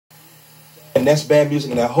And that's bad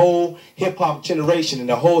music, and that whole hip-hop generation and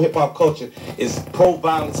the whole hip-hop culture is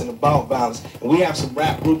pro-violence and about violence. And we have some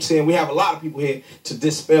rap groups here, and we have a lot of people here to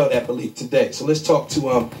dispel that belief today. So let's talk to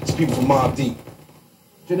some people from MOBBDEEP.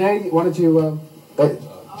 Janae, why don't you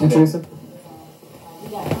introduce him?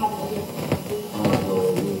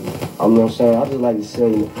 I'm not saying, I just like to say,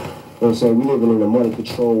 you know what I'm saying, we living in a money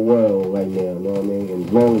control world right now, you know what I mean? And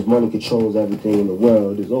as long as money controls everything in the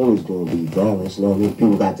world, there's always going to be violence, you know what I mean?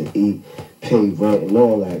 People got to eat, pay rent, and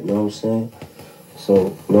all that, you know what I'm saying? So,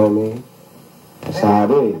 you know what I mean? That's how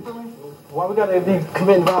it is. Why we gotta be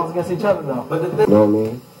committing violence against each other though? You know what I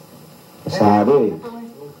mean? That's how it is.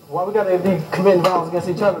 Why we gotta be committing violence against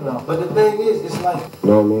each other though? But the thing is, it's like... You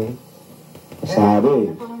know what I mean? That's how it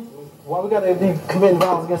is. Why we gotta be committing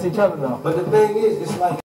violence against each other though? But the thing is, it's like...